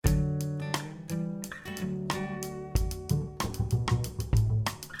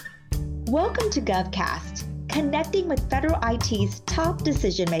Welcome to GovCast, connecting with federal IT's top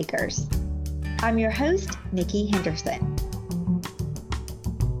decision makers. I'm your host, Nikki Henderson.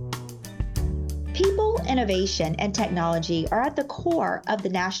 People, innovation, and technology are at the core of the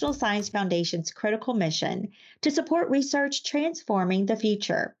National Science Foundation's critical mission to support research transforming the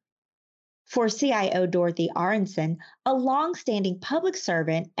future. For CIO Dorothy Aronson, a longstanding public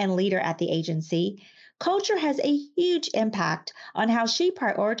servant and leader at the agency, culture has a huge impact on how she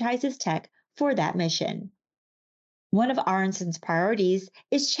prioritizes tech for that mission. One of Aronson's priorities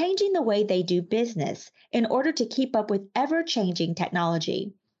is changing the way they do business in order to keep up with ever-changing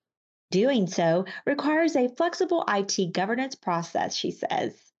technology. Doing so requires a flexible IT governance process, she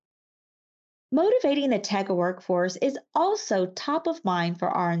says. Motivating the tech workforce is also top of mind for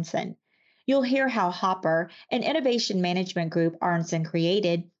Aronson. You'll hear how Hopper, an innovation management group Aronson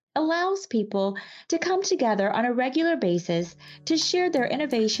created, allows people to come together on a regular basis to share their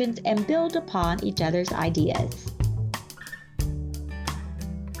innovations and build upon each other's ideas.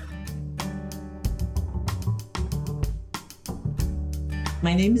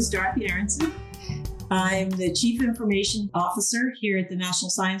 My name is Dorothy Aronson. I'm the Chief Information Officer here at the National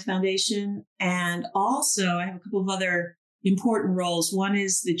Science Foundation, and also I have a couple of other important roles. One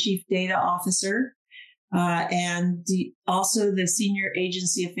is the Chief Data Officer, and also the Senior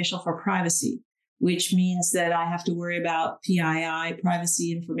Agency Official for Privacy, which means that I have to worry about PII,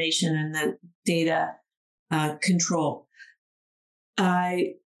 privacy information, and the data control.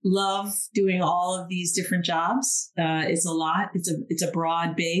 I love doing all of these different jobs. It's a lot. It's a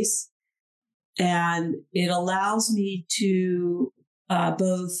broad base, and it allows me to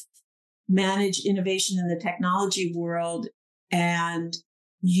both manage innovation in the technology world and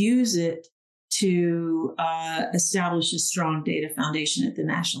use it to establish a strong data foundation at the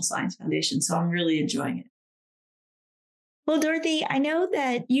National Science Foundation. So I'm really enjoying it. Well, Dorothy, I know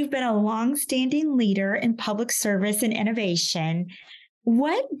that you've been a longstanding leader in public service and innovation.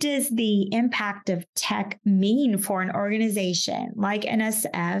 What does the impact of tech mean for an organization like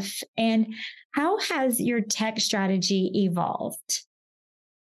NSF, and how has your tech strategy evolved?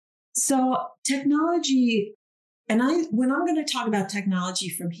 So technology, and when I'm going to talk about technology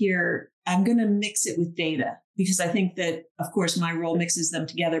from here, I'm going to mix it with data because I think that, of course, my role mixes them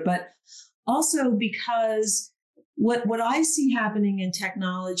together, but also because what I see happening in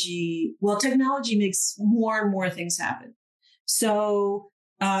technology, well, technology makes more and more things happen. So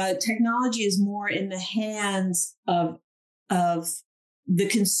technology is more in the hands of the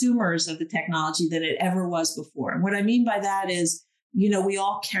consumers of the technology than it ever was before. And what I mean by that is, we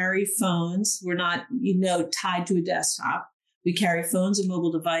all carry phones. We're not, tied to a desktop. We carry phones and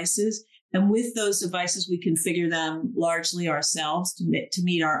mobile devices. And with those devices, we configure them largely ourselves to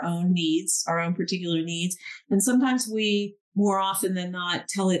meet our own needs, our own particular needs. And sometimes we, more often than not,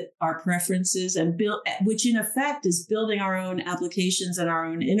 tell it our preferences and build, which in effect is building our own applications and our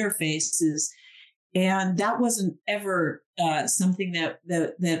own interfaces. And that wasn't ever something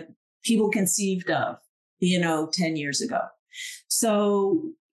that people conceived of, 10 years ago.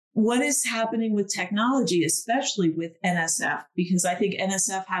 So what is happening with technology, especially with NSF, because I think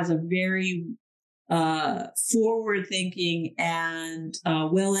NSF has a very forward-thinking and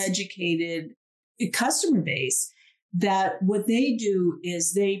well-educated customer base, that what they do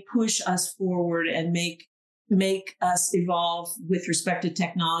is they push us forward and make us evolve with respect to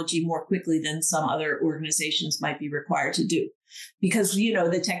technology more quickly than some other organizations might be required to do. Because,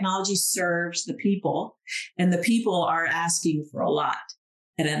 the technology serves the people, and the people are asking for a lot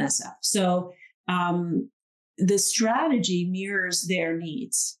at NSF. So the strategy mirrors their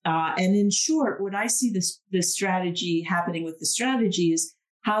needs. And in short, what I see this strategy happening with the strategy is,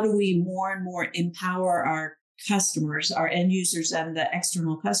 how do we more and more empower our customers, our end users and the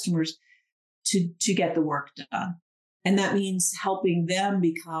external customers to get the work done? And that means helping them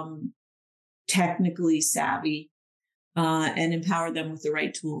become technically savvy and empower them with the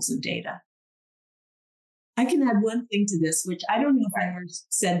right tools and data. I can add one thing to this, which I don't know if I ever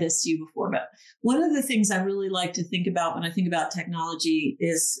said this to you before, but one of the things I really like to think about when I think about technology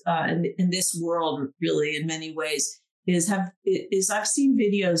is, in this world, really, in many ways, is I've seen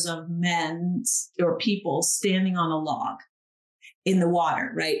videos of men or people standing on a log in the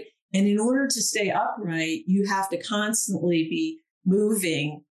water, right? And in order to stay upright, you have to constantly be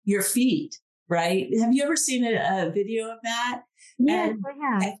moving your feet, right? Have you ever seen a video of that? Yes, I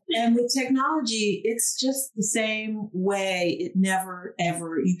have. And with technology, it's just the same way.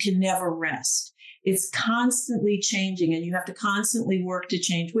 You can never rest. It's constantly changing, and you have to constantly work to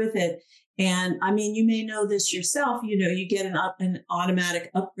change with it. And I mean, you may know this yourself, you get an automatic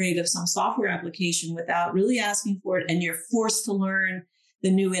upgrade of some software application without really asking for it, and you're forced to learn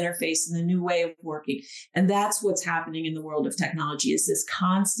the new interface and the new way of working. And that's what's happening in the world of technology, is this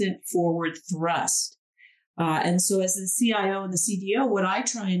constant forward thrust. And so as the CIO and the CDO, what I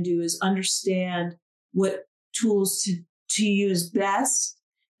try and do is understand what tools to use best,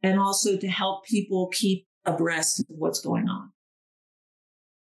 and also to help people keep abreast of what's going on.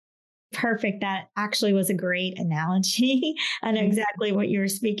 Perfect. That actually was a great analogy. I know exactly what you're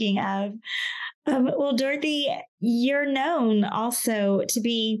speaking of. Well, Dorothy, you're known also to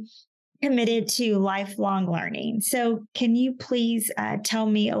be committed to lifelong learning. So, can you please tell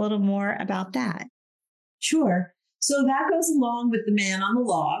me a little more about that? Sure. So that goes along with the man on the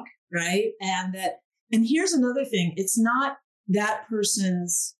log, right? And here's another thing. It's not that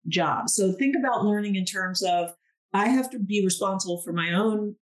person's job. So think about learning in terms of, I have to be responsible for my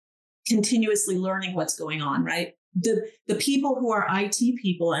own continuously learning what's going on, right? The people who are IT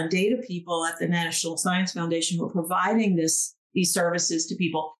people and data people at the National Science Foundation who are providing these services to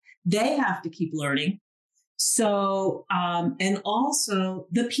people, they have to keep learning. So, and also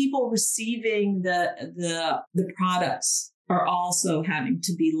the people receiving the products are also having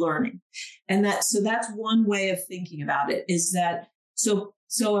to be learning. And that's one way of thinking about it, is that, so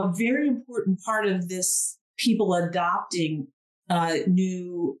a very important part of this, people adopting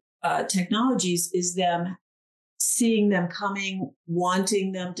new technologies, is them seeing them coming,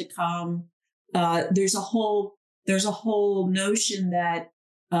 wanting them to come. There's a whole notion that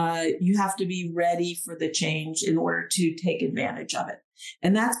you have to be ready for the change in order to take advantage of it.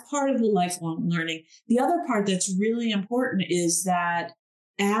 And that's part of the lifelong learning. The other part that's really important is that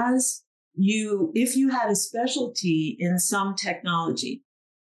if you had a specialty in some technology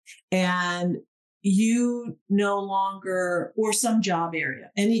and you no longer, or some job area,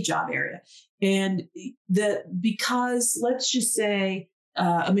 any job area, and because let's just say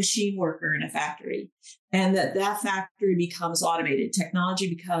a machine worker in a factory, and that factory becomes automated, technology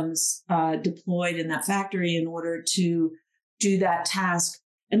becomes deployed in that factory in order to do that task.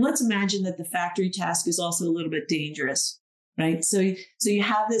 And let's imagine that the factory task is also a little bit dangerous, right? So you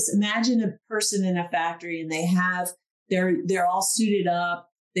have this, imagine a person in a factory, and they're all suited up.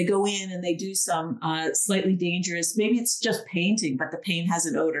 They go in and they do some slightly dangerous, maybe it's just painting, but the paint has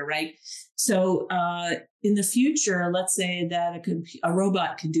an odor, right? So in the future, let's say that a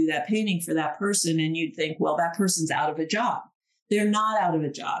robot can do that painting for that person, and you'd think, well, that person's out of a job. They're not out of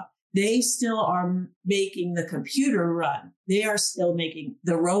a job. They still are making the computer run. They are still making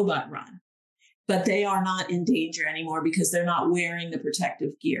the robot run, but they are not in danger anymore because they're not wearing the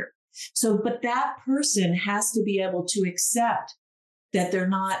protective gear. So, but that person has to be able to accept that they're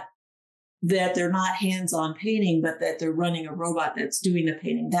not hands-on painting, but that they're running a robot that's doing the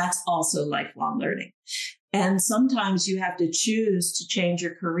painting. That's also lifelong learning. And sometimes you have to choose to change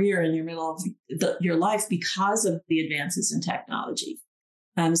your career in the middle of your life because of the advances in technology.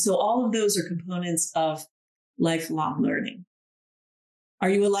 So all of those are components of lifelong learning. Are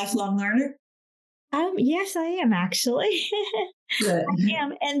you a lifelong learner? Yes, I am actually. Good. I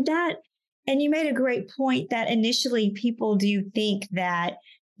am. And you made a great point that initially people do think that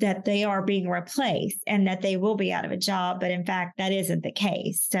they are being replaced and that they will be out of a job, but in fact, that isn't the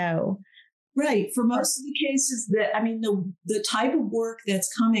case. So, right. For most of the cases the type of work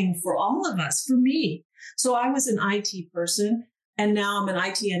that's coming for all of us, for me. So I was an IT person, and now I'm an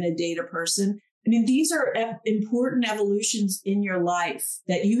IT and a data person. I mean, these are important evolutions in your life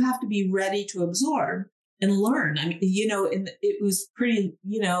that you have to be ready to absorb and learn. I mean, it was pretty,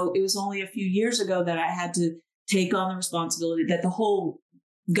 it was only a few years ago that I had to take on the responsibility that the whole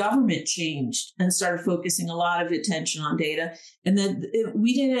government changed and started focusing a lot of attention on data. And then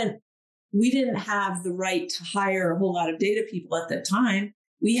we didn't have the right to hire a whole lot of data people at that time.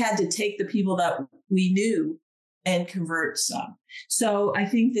 We had to take the people that we knew and convert some. So I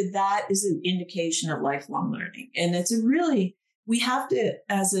think that is an indication of lifelong learning. And it's we have to,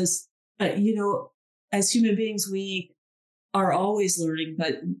 as human beings, we are always learning,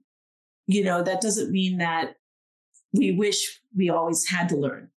 but, that doesn't mean that we wish we always had to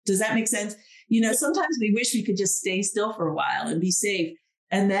learn. Does that make sense? Sometimes we wish we could just stay still for a while and be safe.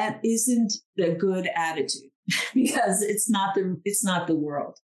 And that isn't a good attitude because it's not the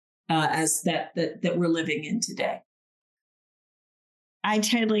world as that we're living in today. I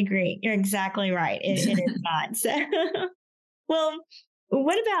totally agree. You're exactly right. It is not. So, well,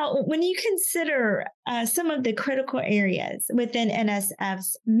 what about when you consider some of the critical areas within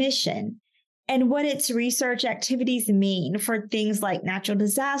NSF's mission and what its research activities mean for things like natural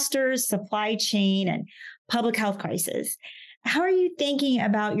disasters, supply chain, and public health crises? How are you thinking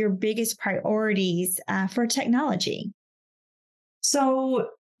about your biggest priorities for technology? So,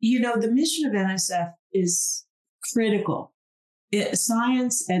 the mission of NSF is critical.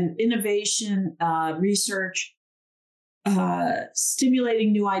 science and innovation, research,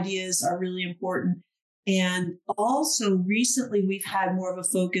 stimulating new ideas are really important. And also recently we've had more of a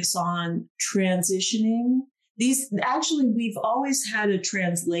focus on transitioning these. Actually, we've always had a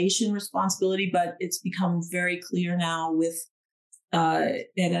translation responsibility, but it's become very clear now with at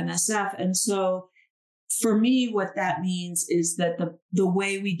NSF. And so for me, what that means is that the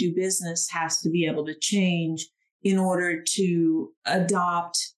way we do business has to be able to change in order to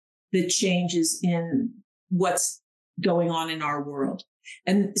adopt the changes in what's going on in our world.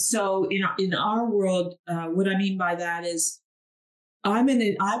 And so in our world, what I mean by that is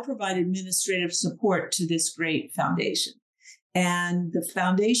I provide administrative support to this great foundation. And the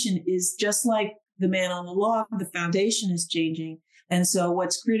foundation is just like the man on the log, the foundation is changing. And so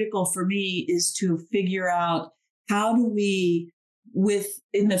what's critical for me is to figure out how do we,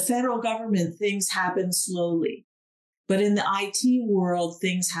 in the federal government, things happen slowly, but in the IT world,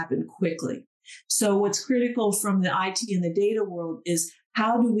 things happen quickly. So what's critical from the IT and the data world is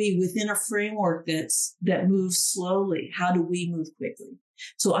how do we, within a framework that moves slowly, how do we move quickly?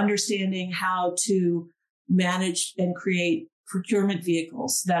 So understanding how to manage and create procurement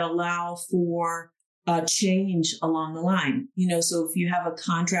vehicles that allow for change along the line. So if you have a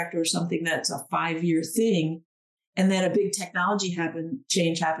contract or something that's a 5-year thing, and then a big technology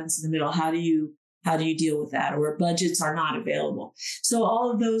change happens in the middle, how do you deal with that? Or budgets are not available. So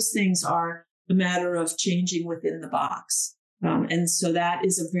all of those things are a matter of changing within the box. And so that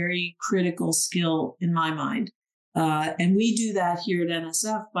is a very critical skill in my mind. And we do that here at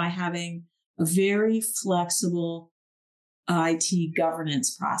NSF by having a very flexible IT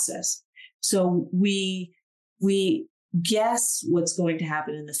governance process. So we guess what's going to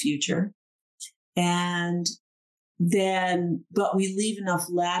happen in the future, but we leave enough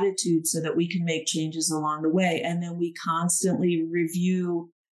latitude so that we can make changes along the way. And then we constantly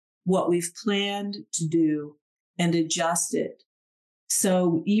review what we've planned to do and adjust it.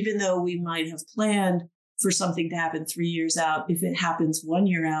 So even though we might have planned for something to happen 3 years out, if it happens 1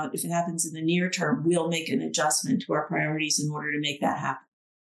 year out, if it happens in the near term, we'll make an adjustment to our priorities in order to make that happen.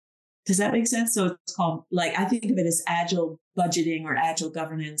 Does that make sense? So it's called, I think of it as agile budgeting or agile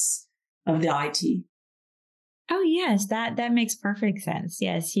governance of the IT. Oh, yes, that makes perfect sense.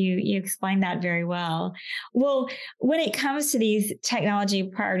 Yes, you explained that very well. Well, when it comes to these technology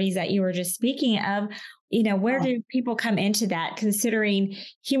priorities that you were just speaking of, where do people come into that, considering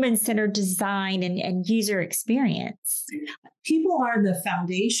human-centered design and user experience? People are the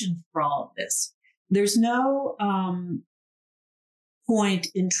foundation for all of this. There's no point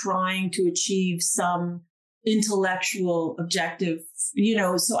in trying to achieve some intellectual objective,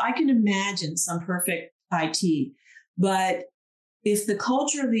 so I can imagine some perfect IT, but if the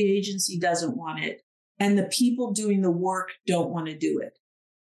culture of the agency doesn't want it and the people doing the work don't want to do it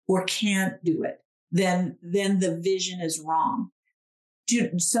or can't do it, then the vision is wrong.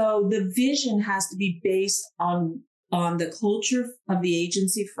 So the vision has to be based on the culture of the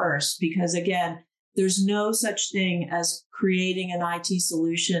agency first, because again, there's no such thing as creating an IT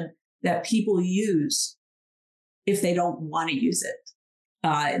solution that people use if they don't want to use it.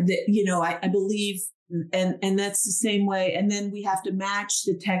 I believe, and that's the same way. And then we have to match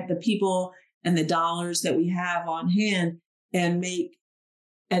the people and the dollars that we have on hand and make,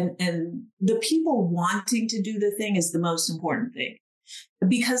 and the people wanting to do the thing is the most important thing.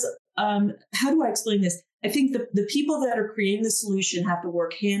 Because how do I explain this? I think the people that are creating the solution have to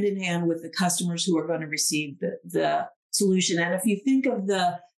work hand in hand with the customers who are going to receive the solution. And if you think of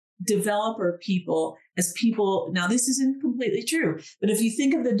the developer people as people, now this isn't completely true, but if you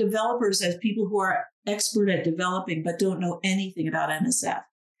think of the developers as people who are expert at developing but don't know anything about NSF,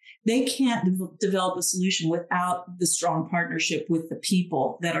 they can't develop a solution without the strong partnership with the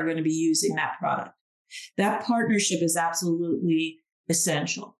people that are going to be using that product. That partnership is absolutely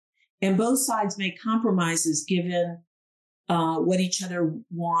essential. And both sides make compromises given what each other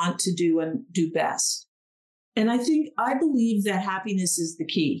want to do and do best. And I believe that happiness is the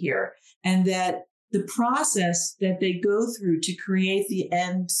key here, and that the process that they go through to create the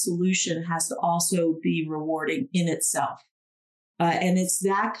end solution has to also be rewarding in itself. And it's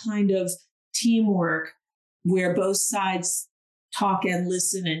that kind of teamwork where both sides talk and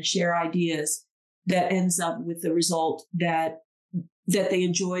listen and share ideas that ends up with the result that they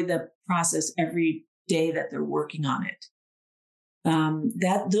enjoy the process every day that they're working on it.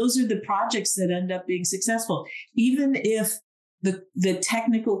 Those are the projects that end up being successful, even if the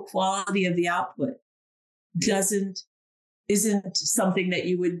technical quality of the output isn't something that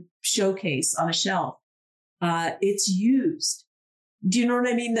you would showcase on a shelf. It's used. Do you know what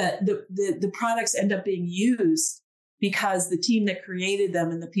I mean? The products end up being used because the team that created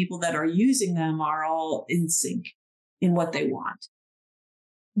them and the people that are using them are all in sync in what they want.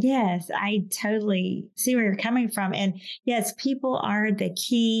 Yes, I totally see where you're coming from. And yes, people are the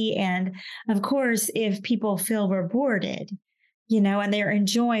key. And of course, if people feel rewarded, and they're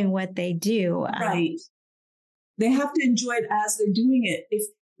enjoying what they do. Right. They have to enjoy it as they're doing it. If,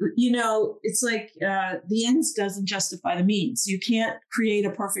 it's like the ends doesn't justify the means. You can't create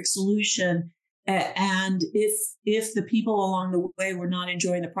a perfect solution. And if the people along the way were not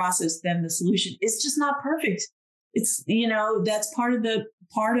enjoying the process, then the solution is just not perfect. It's, that's part of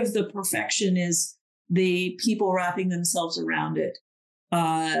the perfection is the people wrapping themselves around it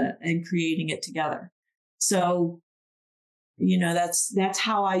and creating it together. So, that's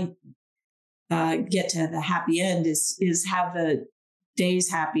how I get to the happy end is have the days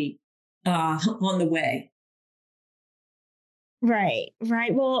happy on the way. Right,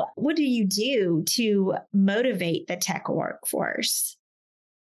 right. Well, what do you do to motivate the tech workforce?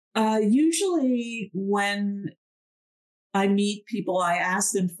 Usually when I meet people, I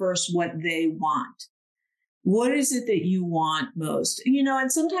ask them first what they want. What is it that you want most?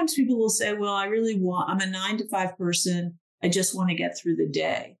 And sometimes people will say, well, I'm a 9 to 5 person. I just want to get through the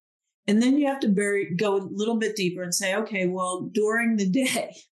day. And then you have to go a little bit deeper and say, okay, well, during the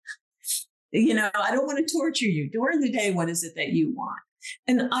day, I don't want to torture you. During the day, what is it that you want?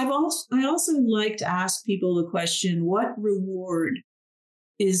 And I also like to ask people the question, what reward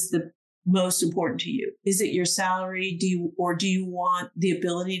is the most important to you? Is it your salary? Do you want the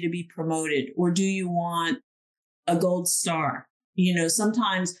ability to be promoted? Or do you want a gold star?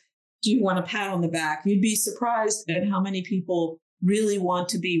 Sometimes do you want a pat on the back? You'd be surprised at how many people really want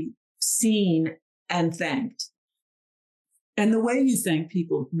to be seen and thanked. And the way you thank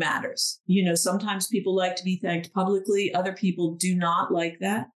people matters. Sometimes people like to be thanked publicly. Other people do not like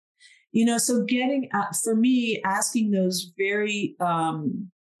that. So for me, asking those very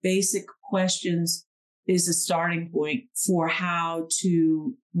basic questions is a starting point for how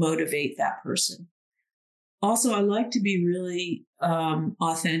to motivate that person. Also, I like to be really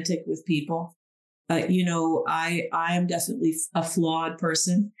authentic with people. I am definitely a flawed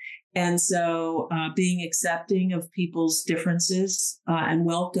person. And so being accepting of people's differences and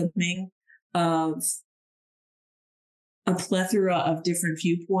welcoming of a plethora of different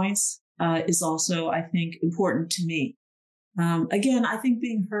viewpoints is also, I think, important to me. Again, I think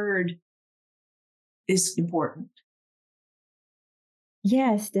being heard is important.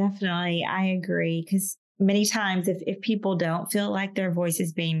 Yes, definitely. I agree. Because many times if people don't feel like their voice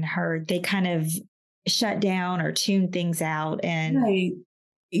is being heard, they kind of shut down or tune things out. And right.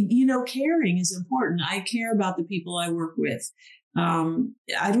 Caring is important. I care about the people I work with. I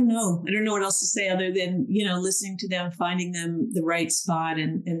don't know what else to say other than, listening to them, finding them the right spot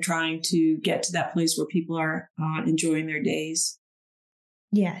and trying to get to that place where people are enjoying their days.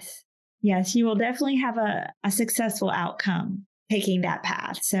 yes, yes, you will definitely have a successful outcome taking that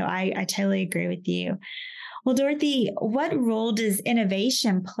path. So I totally agree with you. Well, Dorothy, what role does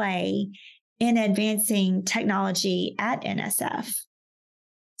innovation play in advancing technology at NSF?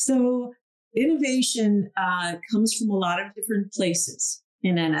 So innovation comes from a lot of different places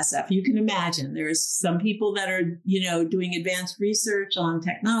in NSF. You can imagine there's some people that are, doing advanced research on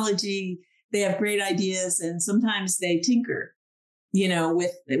technology. They have great ideas and sometimes they tinker,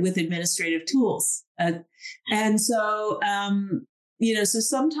 with administrative tools. And so, so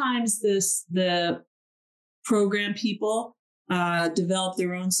sometimes the program people develop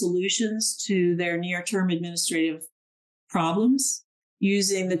their own solutions to their near-term administrative problems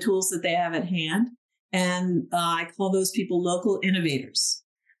using the tools that they have at hand. And I call those people local innovators.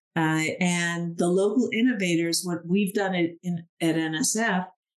 And the local innovators, what we've done at NSF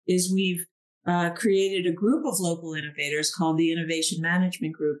is we've created a group of local innovators called the Innovation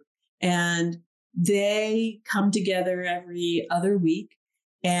Management Group. And they come together every other week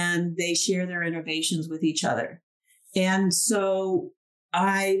and they share their innovations with each other. And so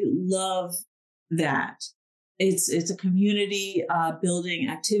I love that. It's a community building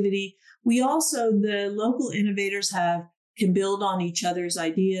activity. We also, the local innovators can build on each other's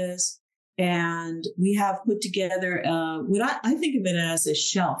ideas. And we have put together what I think of it as a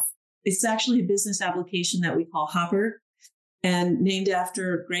shelf. It's actually a business application that we call Hopper and named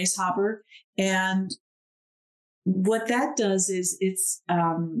after Grace Hopper. And what that does is it's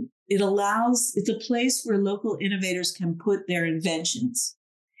a place where local innovators can put their inventions.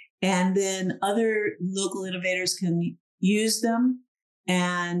 And then other local innovators can use them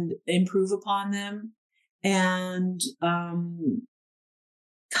and improve upon them. And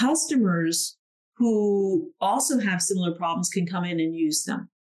customers who also have similar problems can come in and use them.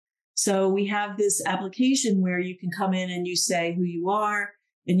 So we have this application where you can come in and you say who you are,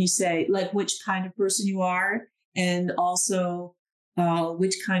 and you say like which kind of person you are, and also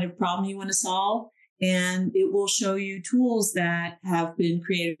which kind of problem you want to solve. And it will show you tools that have been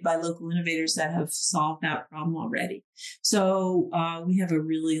created by local innovators that have solved that problem already. So we have a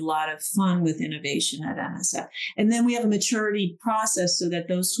really lot of fun with innovation at NSF. And then we have a maturity process so that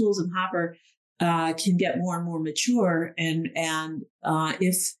those tools in Hopper can get more and more mature. And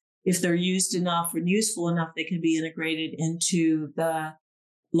if they're used enough and useful enough, they can be integrated into the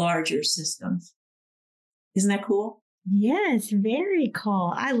larger systems. Isn't that cool? Yes, very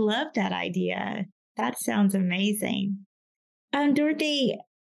cool. I love that idea. That sounds amazing. Dorothy,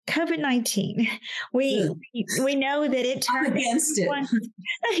 COVID-19, we know that it turned against it.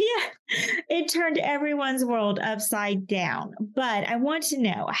 It turned everyone's world upside down. But I want to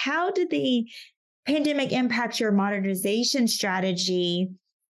know, how did the pandemic impact your modernization strategy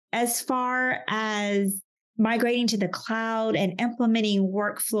as far as migrating to the cloud and implementing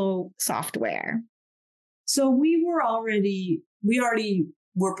workflow software? So we already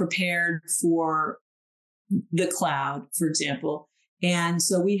were prepared for the cloud, for example. And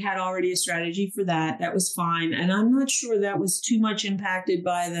so we had already a strategy for that. That was fine. And I'm not sure that was too much impacted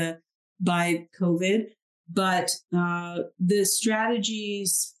by COVID, but the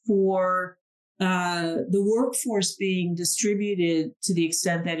strategies for the workforce being distributed to the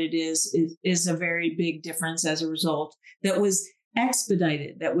extent that it is a very big difference as a result. That was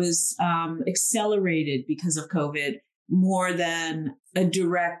expedited, that was accelerated because of COVID more than a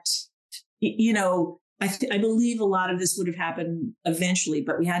direct, I believe a lot of this would have happened eventually,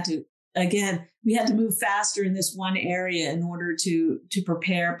 but we had to move faster in this one area in order to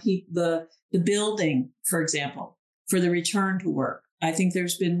prepare the building, for example, for the return to work. I think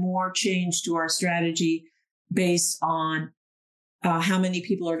there's been more change to our strategy based on how many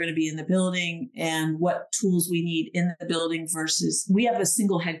people are going to be in the building and what tools we need in the building versus we have a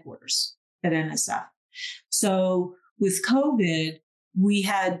single headquarters at NSF. So with COVID, we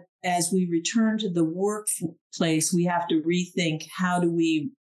had, as we return to the workplace, we have to rethink how do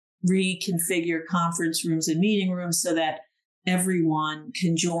we reconfigure conference rooms and meeting rooms so that everyone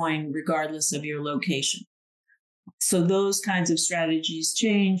can join regardless of your location. So those kinds of strategies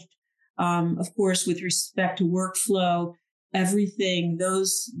changed. Of course, with respect to workflow, everything,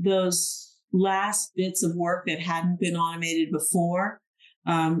 those last bits of work that hadn't been automated before,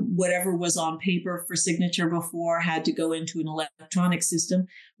 whatever was on paper for signature before had to go into an electronic system.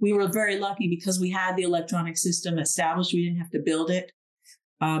 We were very lucky because we had the electronic system established. We didn't have to build it,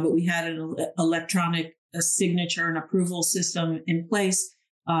 but we had an electronic signature and approval system in place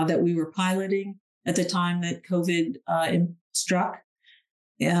that we were piloting at the time that COVID struck.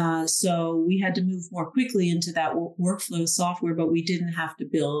 So we had to move more quickly into that workflow software, but we didn't have to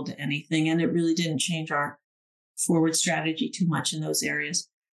build anything. And it really didn't change our forward strategy too much in those areas.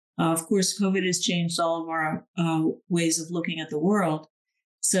 Of course, COVID has changed all of our ways of looking at the world.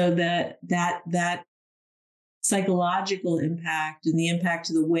 So that psychological impact and the impact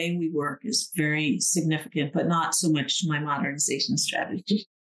to the way we work is very significant, but not so much to my modernization strategy.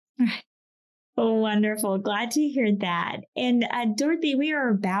 Oh, wonderful. Glad to hear that. And Dorothy, we are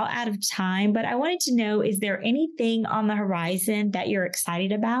about out of time, but I wanted to know, is there anything on the horizon that you're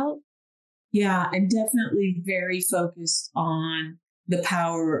excited about? Yeah, I'm definitely very focused on the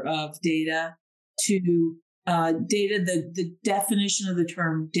power of data to data. The definition of the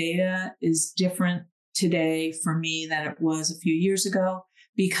term data is different today for me than it was a few years ago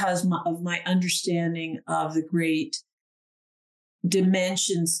because of my understanding of the great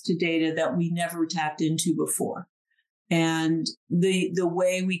dimensions to data that we never tapped into before. And the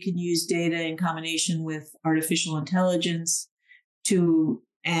way we can use data in combination with artificial intelligence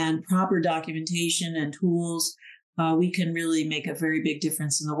and proper documentation and tools, we can really make a very big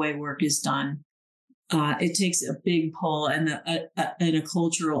difference in the way work is done. It takes a big pull and a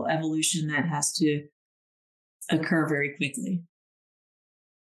cultural evolution that has to occur very quickly.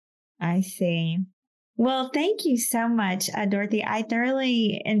 I see. Well, thank you so much, Dorothy. I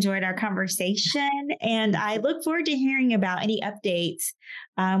thoroughly enjoyed our conversation, and I look forward to hearing about any updates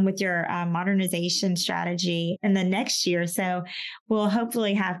with your modernization strategy in the next year. So we'll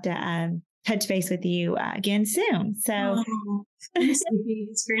hopefully have to touch base with you again soon. So thanks, Nikki.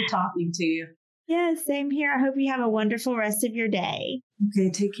 It's great talking to you. Yeah, same here. I hope you have a wonderful rest of your day. Okay,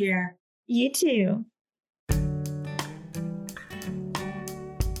 take care. You too.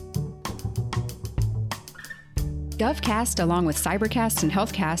 GovCast, along with Cybercast and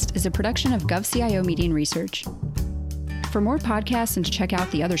HealthCast, is a production of GovCIO Media and Research. For more podcasts and to check out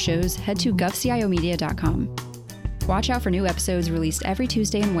the other shows, head to govciomedia.com. Watch out for new episodes released every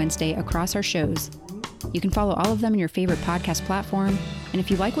Tuesday and Wednesday across our shows. You can follow all of them in your favorite podcast platform, and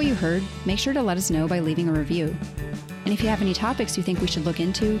if you like what you heard, make sure to let us know by leaving a review. And if you have any topics you think we should look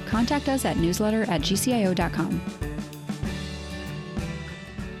into, contact us at newsletter@gcio.com.